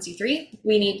 501c3,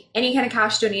 we need any kind of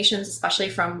cash donations, especially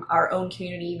from our own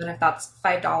community, even if that's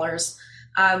 $5.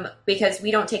 Because we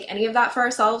don't take any of that for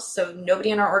ourselves. So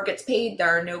nobody in our org gets paid. There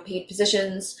are no paid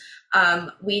positions.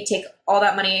 We take all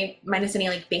that money minus any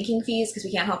like banking fees, because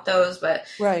we can't help those, but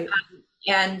right.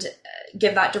 And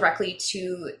give that directly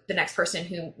to the next person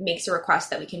who makes a request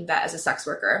that we can vet as a sex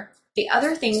worker. The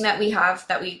other thing that we have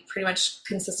that we pretty much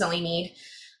consistently need,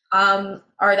 are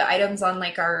the items on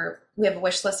like we have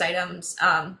wish list items.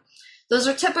 Those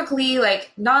are typically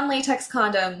like non-latex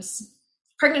condoms,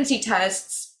 pregnancy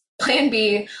tests, Plan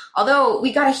B, although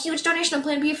we got a huge donation of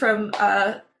Plan B from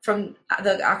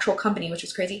the actual company, which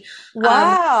was crazy.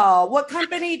 Wow. What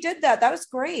company did that? That was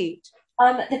great.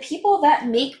 The people that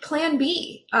make Plan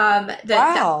B,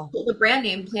 the brand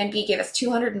name Plan B, gave us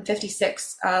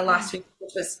 256 last week,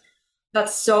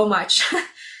 that's so much.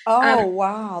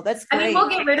 Wow. That's great. I mean, we'll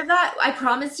get rid of that. I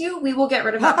promise you, we will get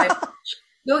rid of that by March.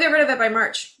 We'll get rid of it by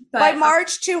March. But, by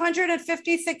March,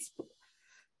 256.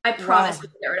 I promise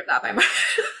we'll get rid of that by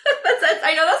March.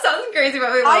 I know that sounds crazy,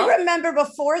 but we will. I remember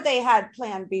before they had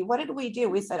Plan B, what did we do?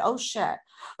 We said, oh, shit.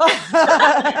 That's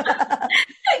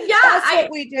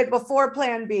what we did before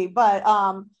Plan B. But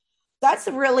that's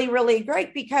really, really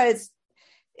great, because,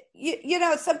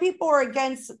 some people are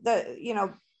against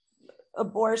the,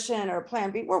 abortion or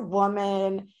Plan B. We're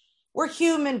women. We're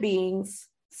human beings.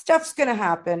 Stuff's going to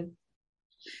happen.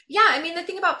 Yeah, I mean, the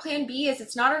thing about Plan B is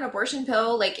it's not an abortion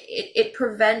pill. Like, it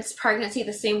prevents pregnancy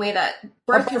the same way that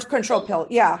birth control pill.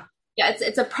 Yeah. Yeah,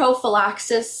 it's a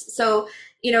prophylaxis. So,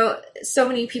 so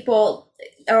many people,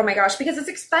 oh my gosh, because it's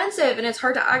expensive and it's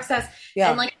hard to access. Yeah.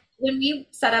 And like when we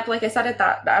set up, like I said, at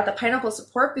the Pineapple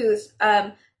support booth,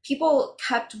 people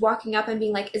kept walking up and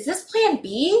being like, is this Plan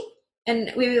B?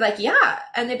 And we'd be like, yeah.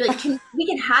 And they'd be like, we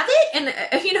can have it? And,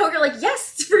 we're like,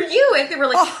 yes, it's for you. And they were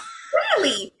like,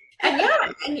 really? And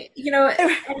yeah, and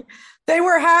They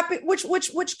were happy.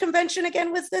 Which convention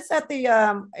again was this at the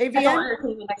Adult AVN?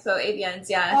 Entertainment Expo, AVNs,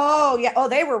 yeah. Oh yeah. Oh,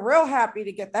 they were real happy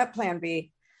to get that Plan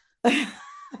B.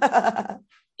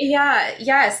 Yeah,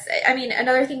 yes. I mean,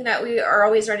 another thing that we are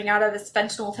always running out of is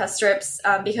fentanyl test strips,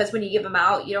 because when you give them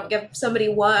out, you don't give somebody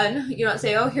one. You don't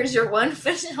say, "Oh, here's your one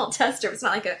fentanyl test strip." It's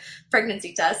not like a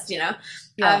pregnancy test, you know.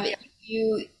 Yeah.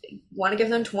 You want to give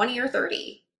them 20 or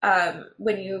 30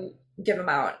 when you give them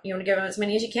out. You want to give them as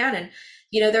many as you can, and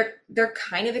they're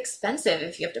kind of expensive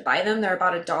if you have to buy them. They're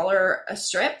about $1 a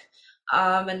strip,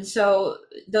 and so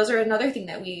those are another thing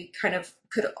that we kind of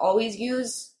could always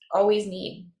use, always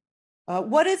need.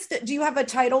 What is do you have a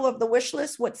title of the wish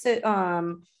list? What's it?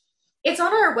 It's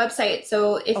on our website.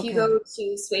 So if you Okay. go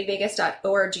to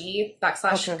swaidvegas.org Okay.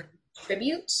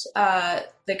 /contribute,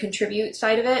 the contribute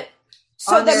side of it,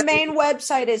 So on the there, main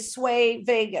website is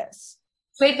swayvegas.org.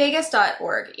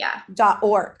 swaidvegas.org. Yeah.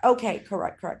 Okay,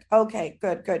 correct. Okay,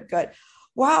 good.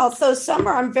 Wow. So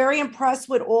Summer, I'm very impressed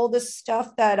with all the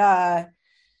stuff that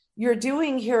you're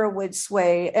doing here with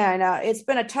Sway. And it's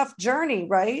been a tough journey,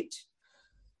 right?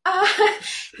 Uh,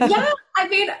 yeah, I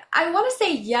mean, I want to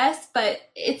say yes, but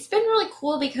it's been really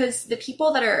cool because the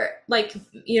people that are like,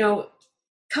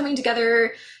 coming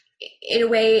together in a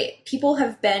way, people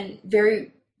have been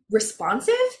very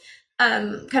responsive.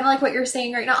 Kind of like what you're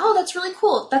saying right now. Oh, that's really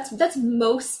cool. That's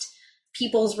most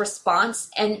people's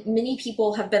response, and many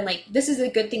people have been like, this is a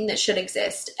good thing that should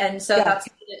exist, and so Yeah, that's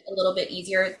made it a little bit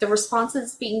easier. The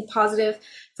responses being positive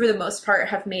for the most part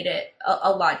have made it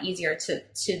a lot easier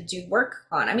to do work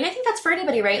on. I mean, I think that's for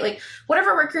anybody, right? Like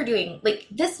whatever work you're doing, like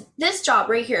this job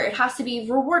right here, it has to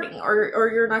be rewarding, or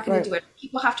you're not going to right. do it.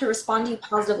 People have to respond to you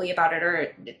positively about it,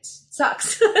 or it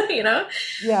sucks, you know?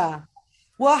 Yeah.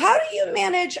 Well, how do you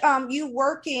manage you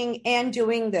working and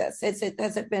doing this? Has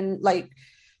it been like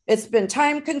it's been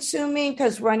time consuming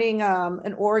because running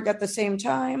an org at the same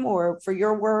time or for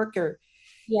your work or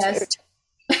Yes.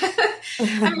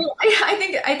 I mean,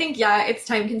 I think yeah, it's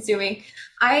time consuming.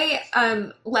 I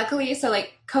luckily, so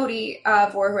like Cody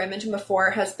Vore, who I mentioned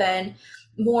before, has been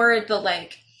more the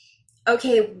like,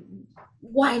 okay,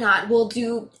 why not? We'll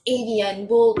do avian.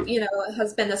 We'll,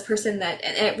 has been this person that,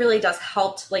 and it really does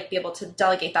help to like be able to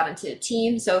delegate that into a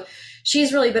team. So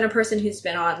she's really been a person who's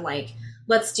been on like,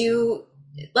 let's do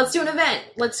let's do an event.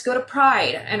 Let's go to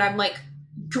Pride. And I'm like,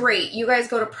 great, you guys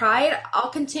go to Pride. I'll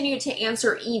continue to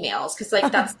answer emails because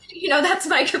like that's that's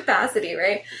my capacity,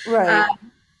 right? Right.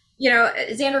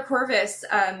 Xander Corvus,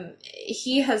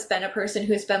 he has been a person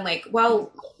who's been like,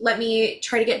 well, let me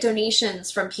try to get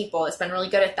donations from people. It's been really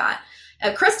good at that.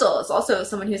 Crystal is also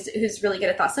someone who's really good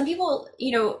at that. Some people,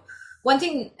 one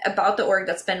thing about the org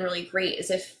that's been really great is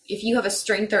if you have a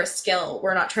strength or a skill,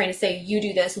 we're not trying to say you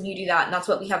do this and you do that and that's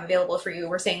what we have available for you.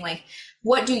 We're saying like,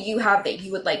 what do you have that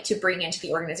you would like to bring into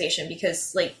the organization?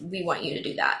 Because like we want you to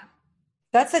do that.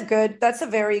 That's a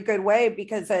very good way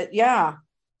because yeah,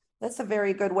 that's a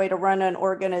very good way to run an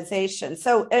organization.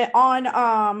 So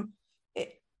on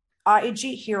IG,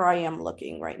 here I am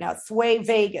looking right now. Sway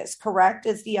Vegas, correct?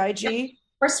 Is the Yep. IG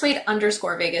Or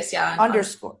Swaid_Vegas, yeah.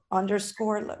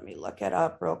 underscore? Let me look it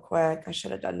up real quick. I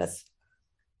should have done this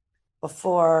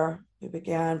before we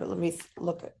began, but let me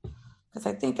look at because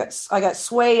I think I got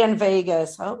Sway in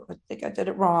Vegas. Oh, I think I did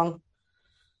it wrong.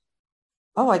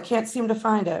 Oh, I can't seem to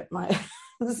find it. My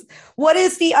what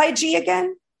is the IG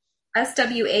again?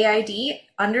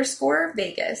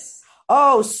 SWAID_Vegas.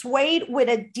 Oh, Swaid with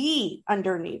a D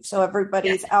underneath. So Yeah.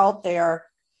 everybody's out there.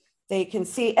 They can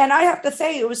see. And I have to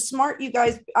say, it was smart, you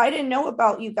guys. I didn't know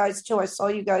about you guys till I saw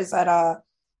you guys at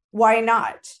Why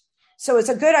Not? So it's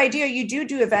a good idea. You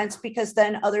do events because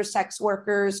then other sex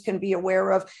workers can be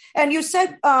aware of. And you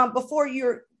said before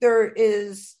there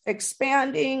is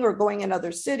expanding or going in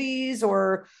other cities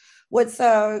or what's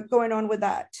going on with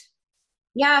that?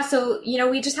 Yeah, so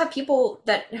we just have people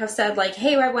that have said like,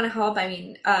 "Hey, I want to help." I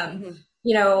mean, Mhm.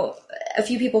 a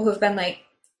few people who have been like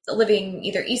living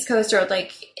either East Coast or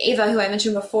like Ava, who I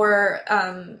mentioned before,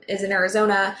 is in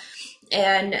Arizona,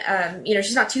 and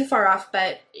she's not too far off,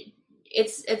 but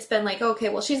it's been like, okay,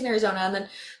 well, she's in Arizona, and then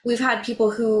we've had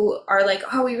people who are like,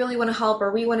 oh, we really want to help,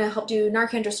 or we want to help do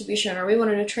Narcan distribution, or we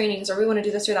want to do trainings, or we want to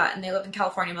do this or that, and they live in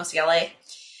California, mostly LA,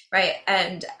 right?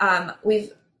 And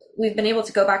we've been able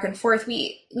to go back and forth.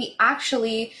 We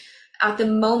actually, at the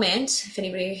moment, if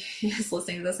anybody is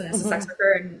listening to this and is a sex Mhm.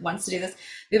 worker and wants to do this,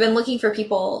 we've been looking for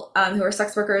people who are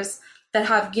sex workers that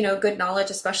have good knowledge,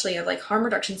 especially of like harm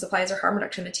reduction supplies or harm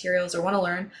reduction materials, or want to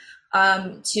learn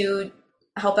to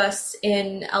help us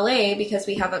in LA because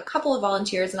we have a couple of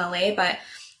volunteers in LA, but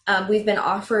We've been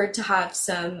offered to have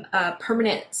some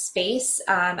permanent space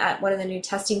at one of the new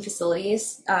testing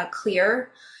facilities,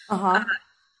 clear. Uh-huh.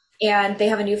 And they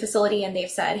have a new facility, and they've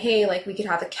said, hey, like we could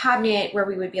have a cabinet where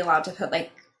we would be allowed to put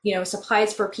like,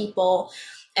 supplies for people,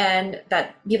 and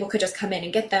that people could just come in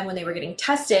and get them when they were getting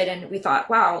tested. And we thought,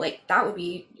 wow, like that would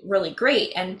be really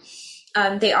great. And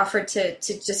they offered to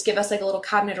just give us like a little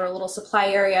cabinet or a little supply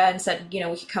area, and said, we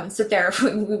could come and sit there if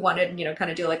we wanted,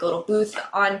 kind of do like a little booth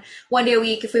on one day a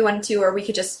week if we wanted to, or we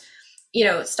could just,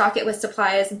 stock it with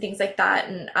supplies and things like that.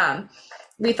 And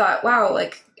we thought, wow,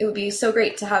 like it would be so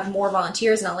great to have more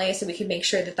volunteers in LA so we could make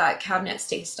sure that that cabinet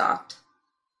stays stocked.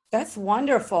 That's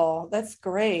wonderful. That's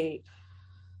great.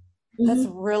 That's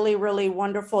Mhm. really, really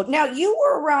wonderful. Now, you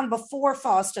were around before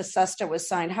FOSTA SESTA was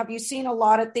signed. Have you seen a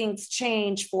lot of things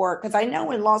change for, because I know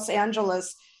in Los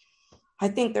Angeles, I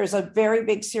think there's a very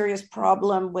big, serious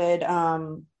problem with,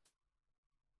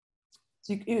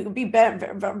 it would be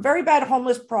very bad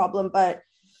homeless problem, but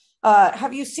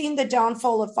have you seen the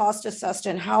downfall of FOSTA SESTA,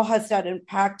 and how has that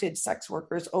impacted sex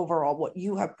workers overall, what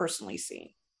you have personally seen?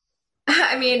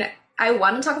 I mean, I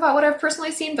want to talk about what I've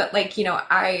personally seen, but like,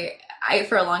 I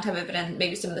for a long time have been in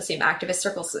maybe some of the same activist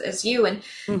circles as you, and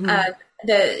Mm-hmm. uh,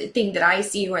 the thing that I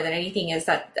see more than anything is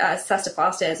that Sesta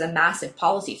Fosta is a massive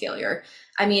policy failure.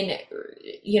 I mean,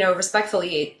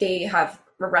 respectfully, they have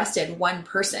arrested one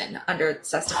person under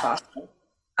Sesta Fosta.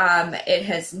 It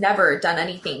has never done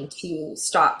anything to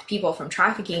stop people from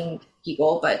trafficking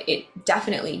people, but it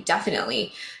definitely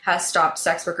has stopped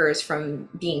sex workers from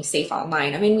being safe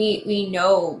online. I mean, we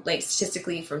know, like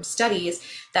statistically from studies,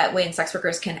 that when sex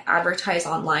workers can advertise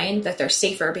online, that they're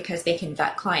safer because they can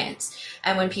vet clients.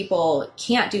 And when people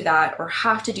can't do that, or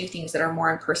have to do things that are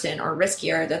more in person or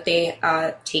riskier, that they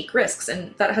take risks,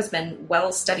 and that has been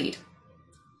well studied.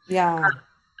 Yeah.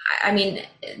 I mean,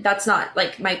 that's not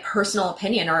like my personal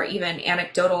opinion or even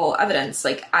anecdotal evidence.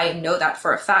 Like, I know that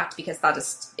for a fact because that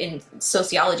is in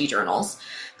sociology journals.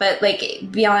 But like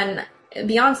beyond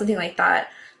something like that,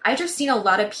 I just seen a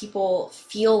lot of people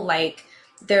feel like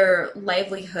their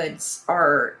livelihoods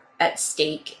are at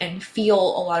stake, and feel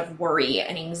a lot of worry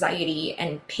and anxiety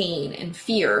and pain and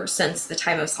fear since the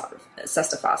time of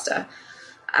Sesta Fosta.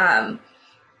 Um,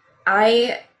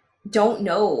 I don't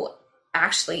know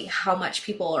actually how much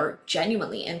people are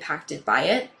genuinely impacted by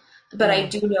it, but I Yeah.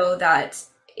 do know that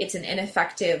it's an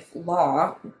ineffective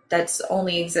law that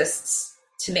only exists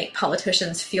to make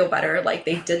politicians feel better, like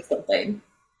they did something.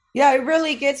 Yeah, it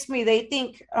really gets me. They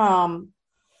think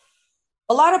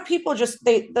a lot of people just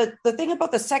the thing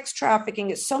about the sex trafficking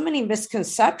is so many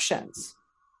misconceptions.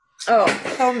 Oh,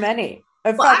 So many.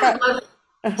 In well, fact, I would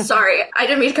love. Sorry, I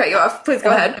didn't mean to cut you off. Please go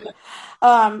ahead.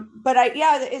 but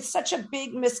yeah, it's such a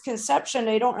big misconception.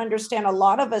 They don't understand. A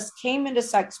lot of us came into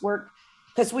sex work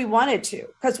because we wanted to,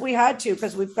 because we had to,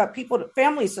 because we've got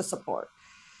families to support.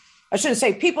 I shouldn't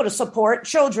say people to support,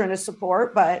 children to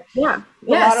support, but Yeah. a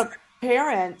lot Yes. of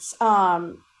parents,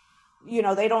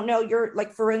 they don't know. You're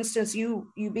like, for instance, you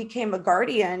became a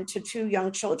guardian to two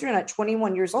young children at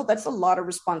 21 years old. That's a lot of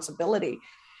responsibility,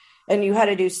 and you had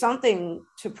to do something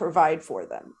to provide for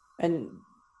them, and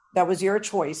that was your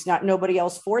choice, not nobody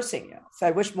else forcing you. So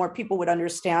I wish more people would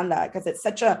understand that, because it's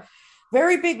such a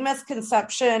very big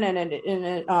misconception, and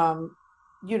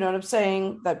you know what I'm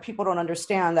saying, that people don't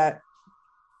understand that,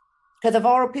 because of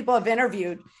all the people I've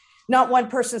interviewed, not one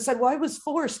person said, well, I was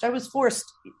forced.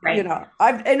 Right.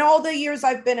 I've, in all the years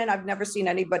I've been in, I've never seen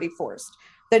anybody forced.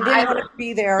 They didn't want I to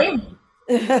be there. same.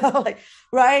 Like,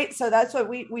 right. So that's what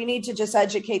we need to just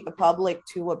educate the public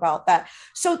too about that.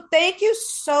 So thank you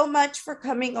so much for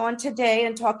coming on today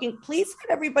and talking. Please let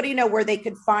everybody know where they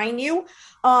could find you.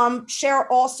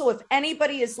 Share also, if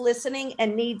anybody is listening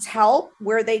and needs help,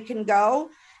 where they can go,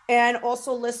 and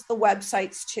also list the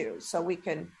websites too, so we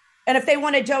can, and if they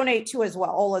want to donate too as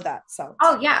well, all of that. So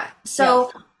Oh yeah. yeah.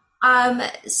 So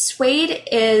Swaid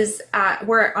is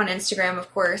we're on Instagram,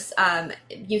 of course.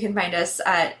 You can find us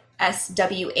at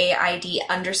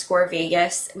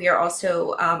SWAID_Vegas. We are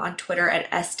also on Twitter at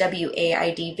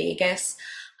SWAID Vegas.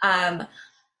 Um,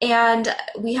 and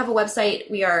we have a website.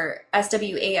 We are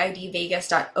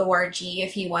swaidvegas.org.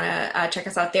 If you want to check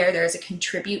us out there, there's a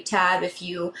contribute tab. If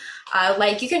you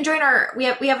like, you can join our. We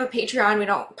have a Patreon. We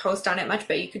don't post on it much,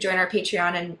 but you could join our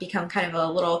Patreon and become kind of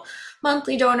a little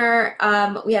monthly donor.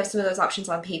 We have some of those options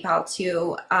on PayPal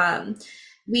too.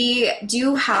 We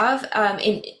do have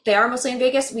they are mostly in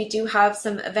Vegas. We do have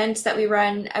some events that we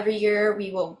run every year.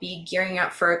 We will be gearing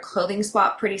up for a clothing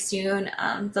swap pretty soon.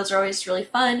 Those are always really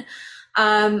fun.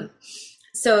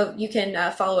 So you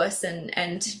can follow us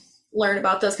and learn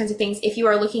about those kinds of things. If you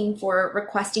are looking for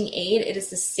requesting aid, it is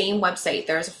the same website.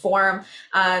 There's a form,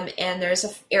 and there's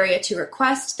an area to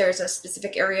request. There's a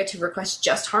specific area to request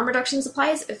just harm reduction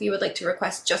supplies. If you would like to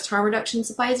request just harm reduction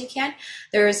supplies, you can.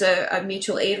 There is a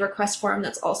mutual aid request form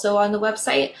that's also on the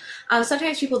website.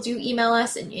 Sometimes people do email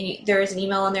us, and there is an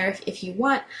email on there if you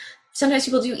want. Sometimes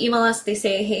people do email us. They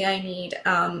say, hey, I need,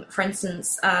 for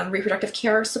instance, reproductive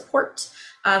care support.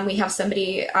 We have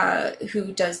somebody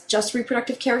who does just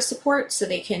reproductive care support, so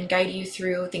they can guide you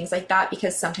through things like that,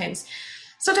 because sometimes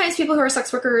people who are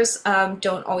sex workers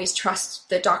don't always trust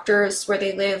the doctors where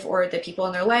they live or the people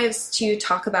in their lives to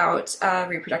talk about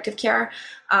reproductive care.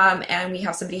 And we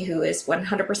have somebody who is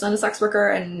 100% a sex worker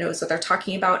and knows what they're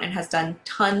talking about and has done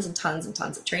tons and tons and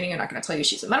tons of training. I'm not going to tell you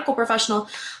she's a medical professional,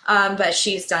 but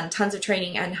she's done tons of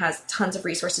training and has tons of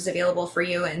resources available for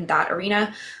you in that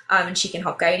arena. And she can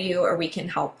help guide you, or we can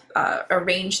help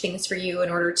arrange things for you in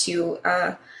order to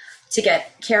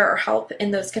get care or help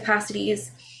in those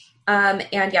capacities. And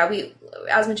yeah, we,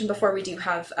 as mentioned before, we do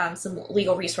have some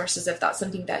legal resources if that's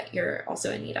something that you're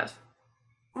also in need of.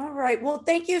 All right. Well,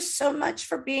 thank you so much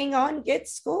for being on Get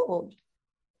Schooled.